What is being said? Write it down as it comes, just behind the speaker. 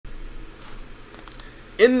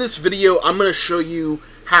In this video, I'm going to show you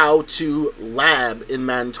how to lab in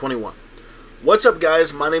Madden 21. What's up,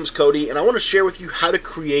 guys? My name's Cody, and I want to share with you how to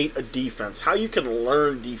create a defense, how you can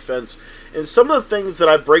learn defense, and some of the things that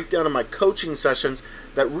I break down in my coaching sessions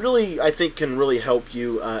that really, I think, can really help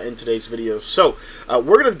you in today's video. So,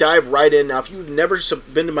 we're going to dive right in. Now, if you've never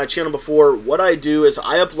been to my channel before, what I do is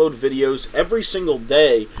I upload videos every single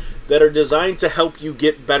day that are designed to help you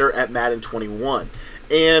get better at Madden 21.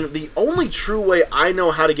 And the only true way I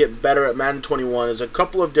know how to get better at Madden 21 is a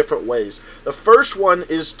couple of different ways. The first one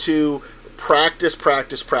is to practice.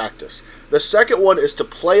 The second one is to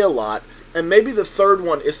play a lot. And maybe the third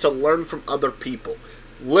one is to learn from other people.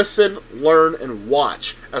 Listen, learn, and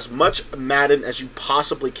watch as much Madden as you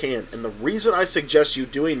possibly can. And the reason I suggest you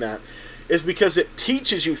doing that is because it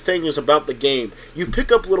teaches you things about the game. You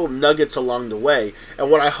pick up little nuggets along the way. And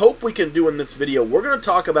what I hope we can do in this video, we're going to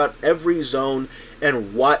talk about every zone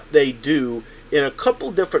and what they do in a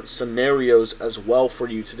couple different scenarios as well for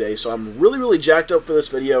you today. So I'm really jacked up for this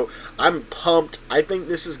video. I'm pumped. I think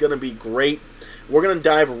this is going to be great. We're going to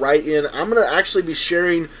dive right in. I'm going to actually be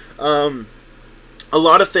sharing a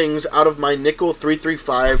lot of things out of my nickel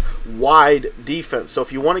 3-3-5 wide defense. So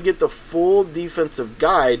if you want to get the full defensive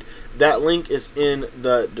guide, that link is in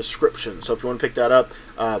the description. So if you want to pick that up,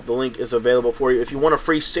 the link is available for you. If you want a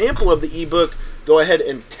free sample of the ebook, go ahead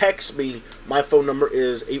and text me. My phone number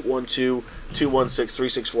is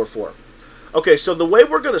 812-216-3644. Okay, so the way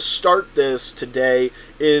we're going to start this today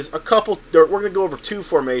is we're going to go over two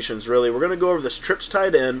formations, really. We're going to go over this trips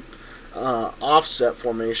tight end offset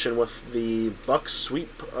formation with the buck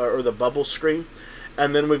sweep or the bubble screen,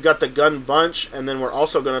 and then we've got the gun bunch, and then we're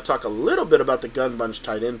also going to talk a little bit about the gun bunch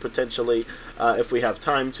tight end potentially if we have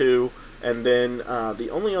time to. And then the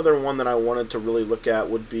only other one that I wanted to really look at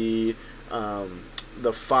would be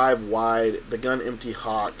the 5 wide, the gun empty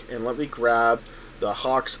hawk. And let me grab the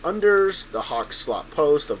hawk's unders, the hawk slot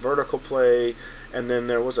post, the vertical play, and then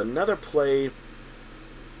there was another play.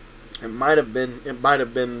 It might have been the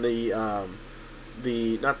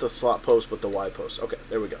not the slot post, but the wide post. Okay,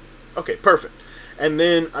 there we go. Okay, perfect. And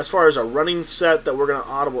then as far as a running set that we're going to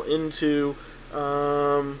audible into,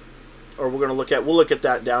 or we're going to look at, we'll look at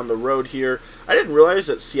that down the road here. I didn't realize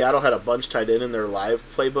that Seattle had a bunch tight end in their live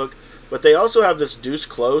playbook, but they also have this deuce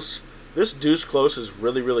close. This deuce close is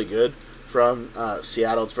really good from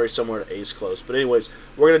Seattle. It's very similar to ace close. But anyways,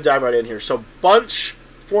 we're going to dive right in here. So bunch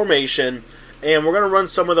formation. And we're going to run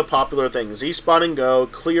some of the popular things. Z-spot and go,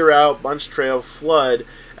 clear out, bunch trail, flood.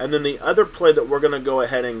 And then the other play that we're going to go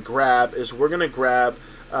ahead and grab is we're going to grab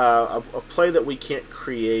a play that we can't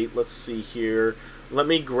create. Let's see here. Let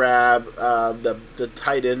me grab the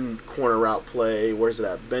tight end corner route play. Where's it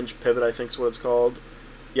at? Bench pivot, I think is what it's called.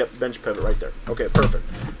 Yep, bench pivot right there. Okay, perfect.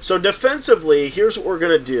 So defensively, here's what we're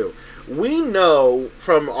going to do. We know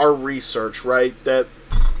from our research, right, that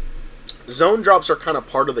zone drops are kind of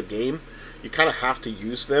part of the game. You kind of have to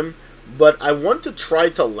use them, but I want to try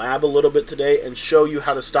to lab a little bit today and show you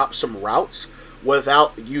how to stop some routes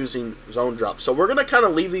without using zone drops. So we're going to kind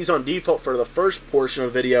of leave these on default for the first portion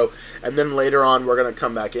of the video, and then later on we're going to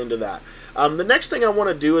come back into that. The next thing I want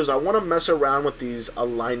to do is I want to mess around with these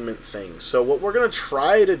alignment things. So what we're going to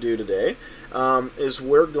try to do today is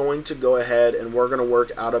we're going to go ahead and we're going to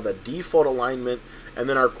work out of a default alignment, and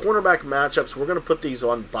then our cornerback matchups, we're going to put these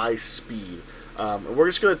on by speed. And we're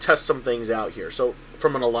just going to test some things out here. So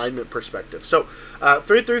from an alignment perspective. So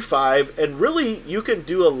 3-3-5, and really you can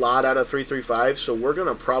do a lot out of 3-3-5. So we're going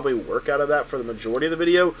to probably work out of that for the majority of the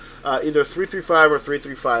video, either 3-3-5 or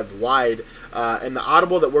 3-3-5 wide. And the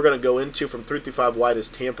audible that we're going to go into from 3-3-5 wide is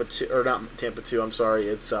Tampa 2, or not Tampa 2. I'm sorry.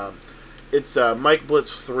 It's Mike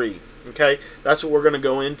Blitz 3. Okay, that's what we're going to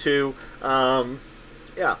go into.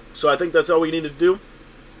 Yeah. So I think that's all we need to do.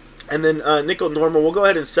 And then nickel normal, we'll go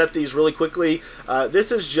ahead and set these really quickly.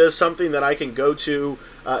 This is just something that I can go to.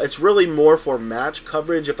 It's really more for match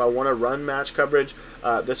coverage. If I want to run match coverage,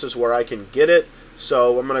 this is where I can get it.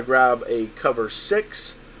 So I'm going to grab a cover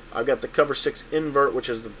 6. I've got the cover 6 invert, which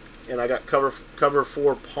is and I got cover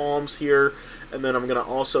 4 palms here. And then I'm going to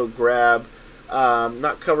also grab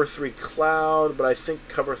not cover 3 cloud, but I think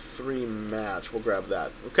cover 3 match. We'll grab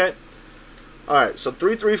that. Okay. Alright, so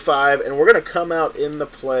 3-3-5, and we're going to come out in the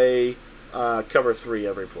play cover 3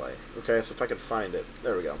 every play. Okay, so if I can find it.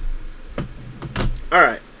 There we go.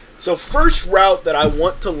 Alright, so first route that I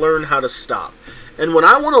want to learn how to stop. And when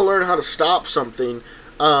I want to learn how to stop something,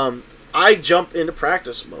 I jump into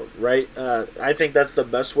practice mode, right? I think that's the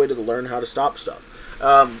best way to learn how to stop stuff.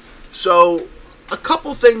 So a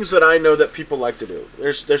couple things that I know that people like to do.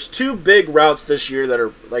 There's two big routes this year that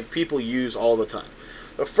are like people use all the time.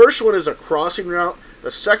 The first one is a crossing route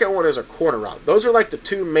The second one is a corner route. Those are like the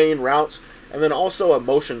two main routes, and then also a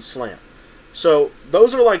motion slant. So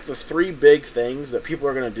those are like the three big things that people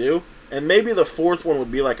are going to do, and maybe the fourth one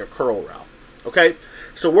would be like a curl route. Okay,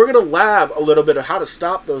 so we're going to lab a little bit of how to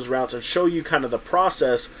stop those routes and show you kind of the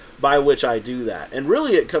process by which I do that. And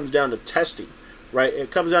really it comes down to testing, right?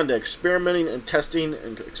 It comes down to experimenting and testing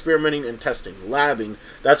and experimenting and testing, labbing.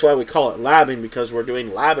 That's why we call it labbing, because we're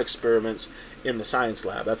doing lab experiments in the science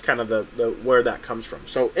lab. That's kind of the where that comes from.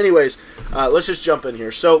 So anyways, let's just jump in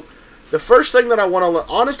here. So the first thing that I want to learn,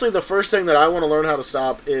 honestly, the first thing that I want to learn how to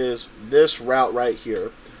stop is this route right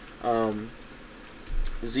here.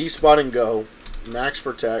 Z spot and go, max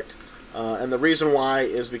protect. And the reason why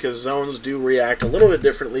is because zones do react a little bit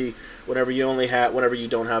differently whenever you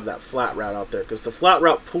don't have that flat route out there, because the flat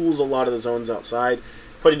route pulls a lot of the zones outside,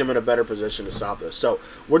 putting them in a better position to stop this. So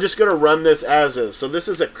we're just going to run this as is. So this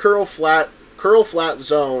is a curl flat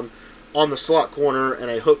zone on the slot corner,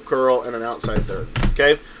 and a hook curl and an outside third.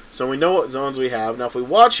 Okay, so we know what zones we have. Now if we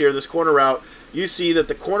watch here, this corner route, you see that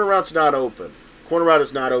the corner route's not open. Corner route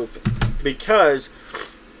is not open because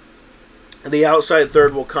the outside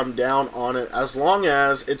third will come down on it as long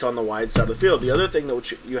as it's on the wide side of the field. The other thing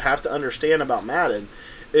that you have to understand about Madden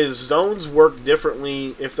is zones work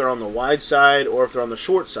differently if they're on the wide side or if they're on the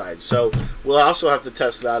short side. So we'll also have to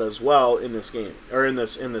test that as well in this game, or in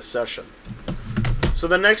this session. So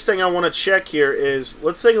the next thing I want to check here is,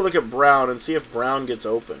 let's take a look at Brown and see if Brown gets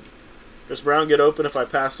open. Does Brown get open if I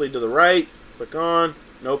pass lead to the right? Click on.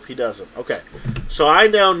 Nope, he doesn't. Okay, so I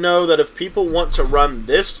now know that if people want to run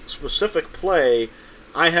this specific play,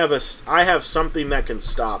 I have something that can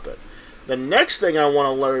stop it. The next thing I want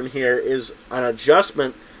to learn here is an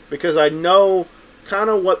adjustment, because I know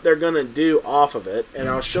kind of what they're going to do off of it, and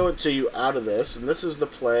I'll show it to you out of this. And this is the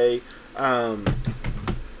play,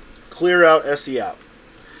 clear out, SE out.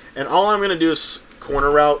 And all I'm going to do is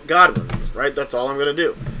corner route Godwin, right? That's all I'm going to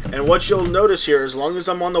do. And what you'll notice here, as long as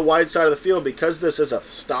I'm on the wide side of the field, because this is a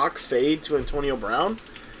stock fade to Antonio Brown,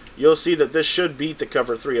 you'll see that this should beat the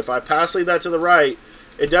cover 3. If I pass lead that to the right,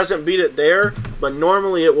 it doesn't beat it there, but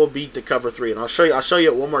normally it will beat the cover 3. And I'll show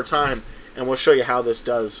you it one more time, and we'll show you how this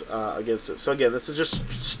does against it. So again, this is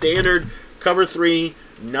just standard cover 3,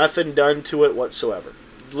 nothing done to it whatsoever.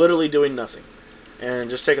 Literally doing nothing. And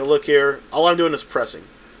just take a look here. All I'm doing is pressing.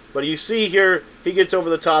 But you see here, he gets over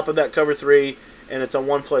the top of that cover 3, and it's a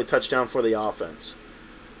one-play touchdown for the offense.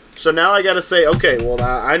 So now I got to say, okay, well,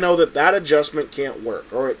 I know that adjustment can't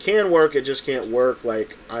work. Or it can work, it just can't work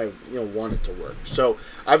like I want it to work. So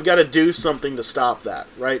I've got to do something to stop that,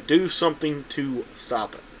 right? Do something to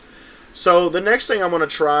stop it. So the next thing I'm going to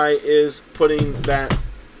try is putting that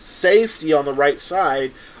safety on the right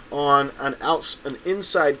side on an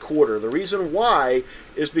inside quarter. The reason why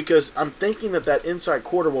is because I'm thinking that inside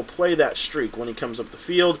quarter will play that streak when he comes up the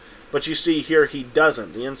field, but you see here he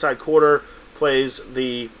doesn't. The inside quarter plays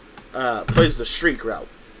the streak route.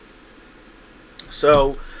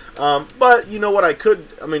 So, but you know what I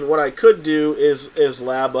could do is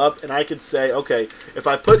lab up, and I could say, okay, if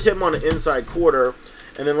I put him on an inside quarter,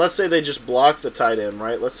 and then let's say they just block the tight end,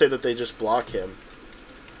 right? Let's say that they just block him.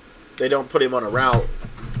 They don't put him on a route.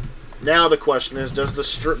 Now the question is, does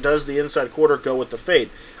the inside quarter go with the fade?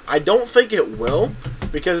 I don't think it will,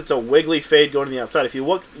 because it's a wiggly fade going to the outside. If you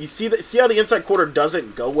look, you see how the inside quarter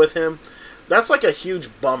doesn't go with him? That's like a huge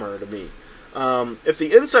bummer to me. If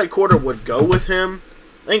the inside quarter would go with him,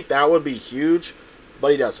 I think that would be huge,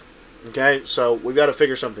 but he doesn't. Okay, so we've got to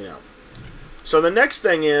figure something out. So the next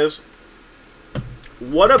thing is,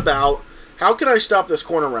 what about, how can I stop this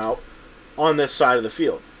corner route on this side of the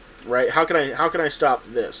field? Right? How can I stop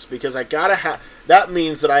this? Because I gotta have, that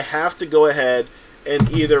means that I have to go ahead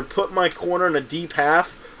and either put my corner in a deep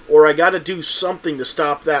half, or I gotta do something to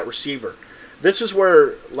stop that receiver. This is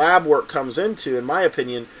where lab work comes into, in my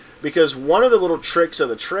opinion, because one of the little tricks of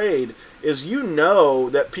the trade is,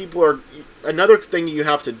 that people are, another thing you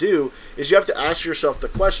have to do is you have to ask yourself the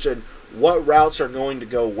question, what routes are going to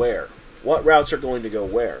go where? What routes are going to go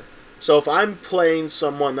where? So if I'm playing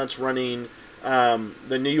someone that's running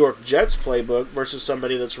the New York Jets playbook versus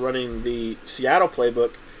somebody that's running the Seattle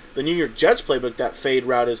playbook, the New York Jets playbook, that fade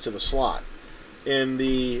route is to the slot. In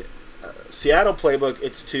the Seattle playbook,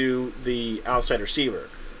 it's to the outside receiver.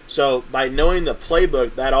 So by knowing the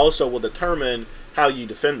playbook, that also will determine how you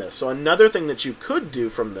defend this. So another thing that you could do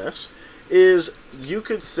from this is you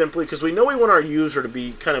could simply, because we know we want our user to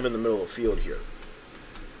be kind of in the middle of the field here.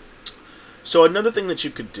 So another thing that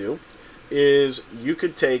you could do is you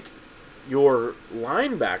could take your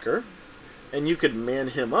linebacker and you could man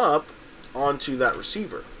him up onto that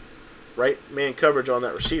receiver, right? Man coverage on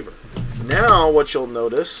that receiver. Now what you'll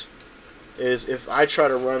notice is if I try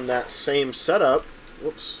to run that same setup,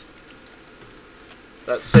 whoops,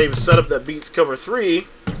 that same setup that beats cover 3,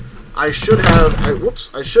 I should have a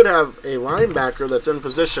linebacker that's in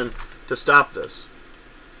position to stop this.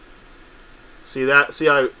 See that? See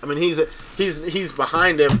how, I mean, he's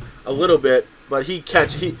behind him a little bit, but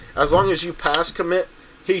as long as you pass commit,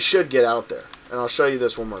 he should get out there. And I'll show you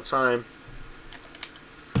this one more time.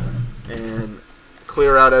 And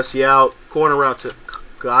clear out, SE out, corner route to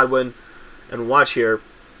Godwin, and watch here.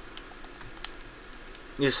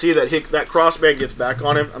 You see that that crossman gets back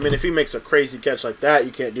on him. I mean, if he makes a crazy catch like that,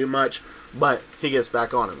 you can't do much, but he gets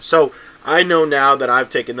back on him. So I know now that I've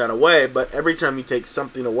taken that away, but every time you take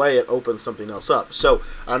something away, it opens something else up. So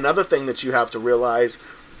another thing that you have to realize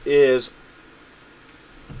is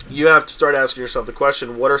you have to start asking yourself the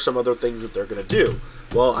question, what are some other things that they're going to do?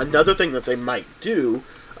 Well, another thing that they might do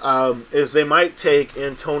is they might take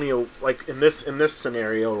Antonio, like in this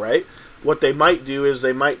scenario, right? What they might do is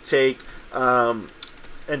they might take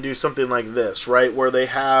and do something like this, right? Where they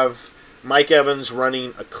have Mike Evans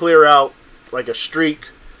running a clear out, like a streak,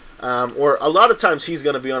 or a lot of times he's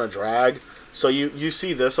going to be on a drag. So you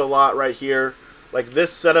see this a lot right here. Like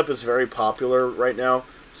this setup is very popular right now.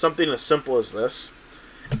 Something as simple as this.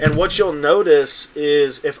 And what you'll notice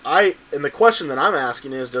is and the question that I'm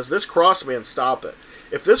asking is, does this crossman stop it?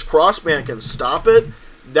 If this crossman can stop it,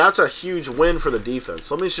 that's a huge win for the defense.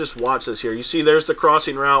 Let me just watch this here. You see there's the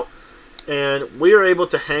crossing route, and we are able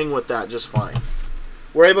to hang with that just fine.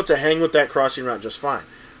 We're able to hang with that crossing route just fine.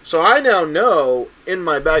 So I now know in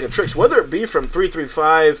my bag of tricks, whether it be from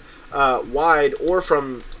 3-3-5 wide or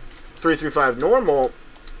from 3-3-5 normal,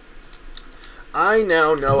 I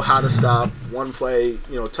now know how to stop one play,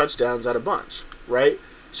 touchdowns at a bunch, right?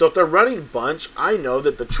 So if they're running bunch, I know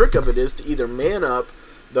that the trick of it is to either man up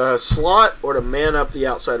the slot or to man up the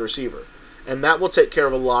outside receiver. And that will take care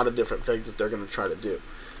of a lot of different things that they're going to try to do.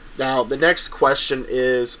 Now, the next question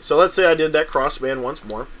is, so let's say I did that crossman once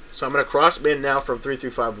more. So I'm going to crossman now from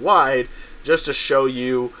 3-3-5 wide just to show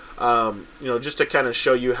you, just to kind of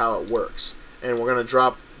show you how it works. And we're going to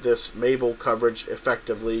drop this Mabel coverage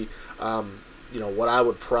effectively. What I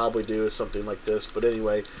would probably do is something like this. But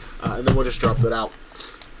anyway, and then we'll just drop that out.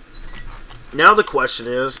 Now the question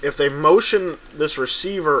is, if they motion this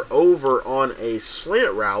receiver over on a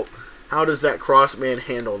slant route, how does that crossman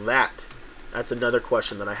handle that? That's another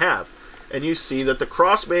question that I have. And you see that the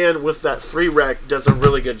crossman with that 3-rec does a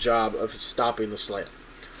really good job of stopping the slant.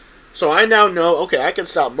 So I now know, okay, I can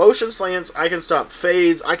stop motion slants, I can stop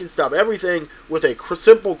fades, I can stop everything with a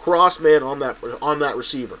simple crossman on that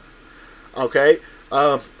receiver. Okay?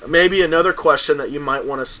 Maybe another question that you might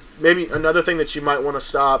want to, maybe another thing that you might want to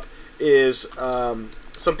stop is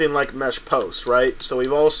something like mesh post, right? So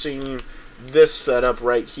we've all seen this setup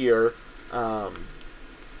right here.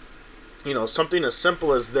 Something as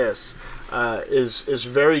simple as this is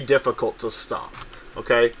very difficult to stop.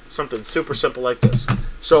 Okay, something super simple like this.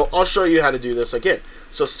 So I'll show you how to do this again.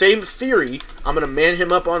 So same theory. I'm going to man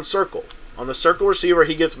him up on circle. On the circle receiver,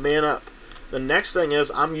 he gets man up. The next thing is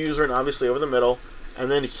I'm using obviously over the middle, and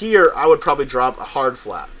then here I would probably drop a hard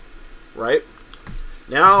flat, right?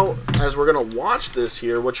 Now, as we're going to watch this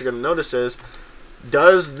here, what you're going to notice is,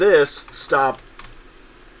 does this stop?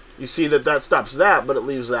 You see that stops that, but it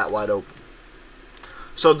leaves that wide open.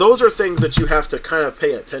 So those are things that you have to kind of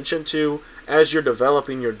pay attention to as you're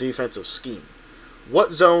developing your defensive scheme.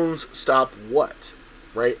 What zones stop what,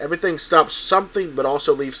 right? Everything stops something, but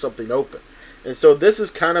also leaves something open. And so this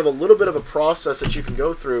is kind of a little bit of a process that you can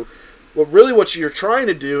go through. Well, really what you're trying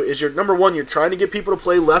to do is, number one, you're trying to get people to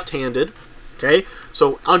play left-handed. Okay,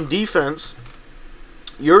 so on defense,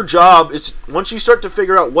 your job is, once you start to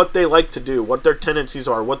figure out what they like to do, what their tendencies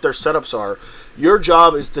are, what their setups are, your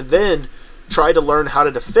job is to then try to learn how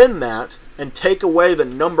to defend that and take away the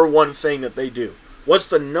number one thing that they do. What's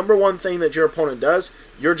the number one thing that your opponent does?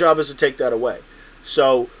 Your job is to take that away.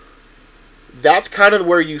 So that's kind of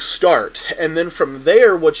where you start. And then from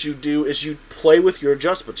there, what you do is you play with your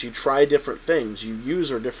adjustments. You try different things. You use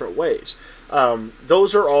her different ways.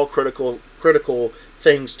 Those are all critical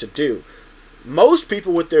things to do. Most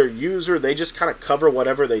people with their user, they just kind of cover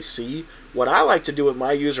whatever they see. What I like to do with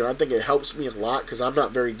my user, and I think it helps me a lot because I'm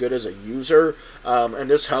not very good as a user, and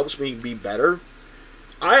this helps me be better.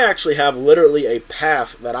 I actually have literally a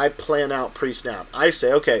path that I plan out pre-snap. I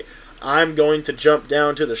say, okay, I'm going to jump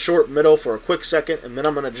down to the short middle for a quick second, and then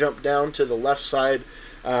I'm going to jump down to the left side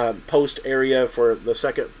post area for the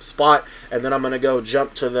second spot, and then I'm going to go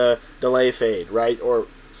jump to the delay fade, right? Or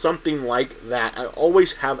something like that. I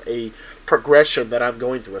always have a progression that I'm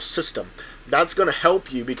going through, a system. That's going to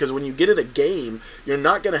help you because when you get in a game, you're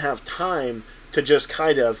not going to have time to just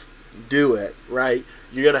kind of do it, right?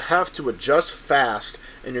 You're going to have to adjust fast,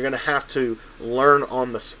 and you're going to have to learn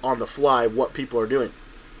on the fly what people are doing.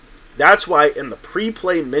 That's why in the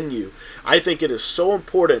pre-play menu, I think it is so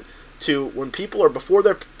important to, when people are, before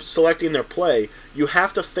they're selecting their play, you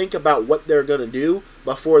have to think about what they're going to do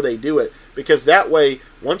before they do it. Because that way,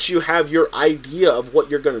 once you have your idea of what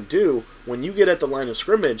you're going to do, when you get at the line of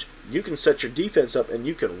scrimmage, you can set your defense up and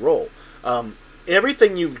you can roll.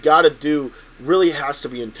 Everything you've got to do really has to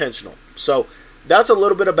be intentional. So that's a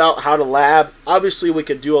little bit about how to lab. Obviously, we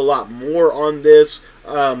could do a lot more on this,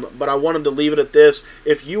 but I wanted to leave it at this.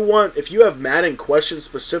 If you have Madden questions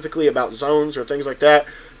specifically about zones or things like that,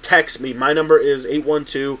 text me. My number is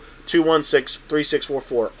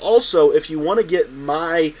 812-216-3644. Also, if you want to get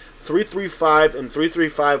my 335 and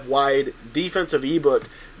 335 wide defensive ebook,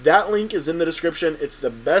 that link is in the description. It's the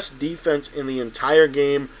best defense in the entire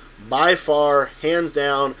game, by far, hands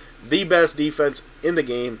down, the best defense in the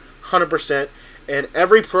game, 100%. And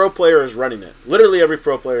every pro player is running it. Literally every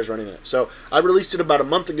pro player is running it. So I released it about a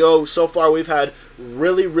month ago. So far we've had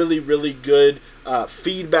really, really, really good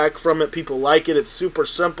feedback from it. People like it. It's super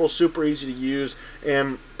simple, super easy to use,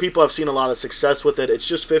 and people have seen a lot of success with it. It's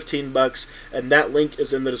just $15, and that link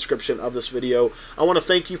is in the description of this video. I want to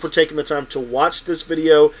thank you for taking the time to watch this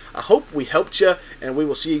video. I hope we helped you, and we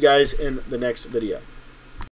will see you guys in the next video.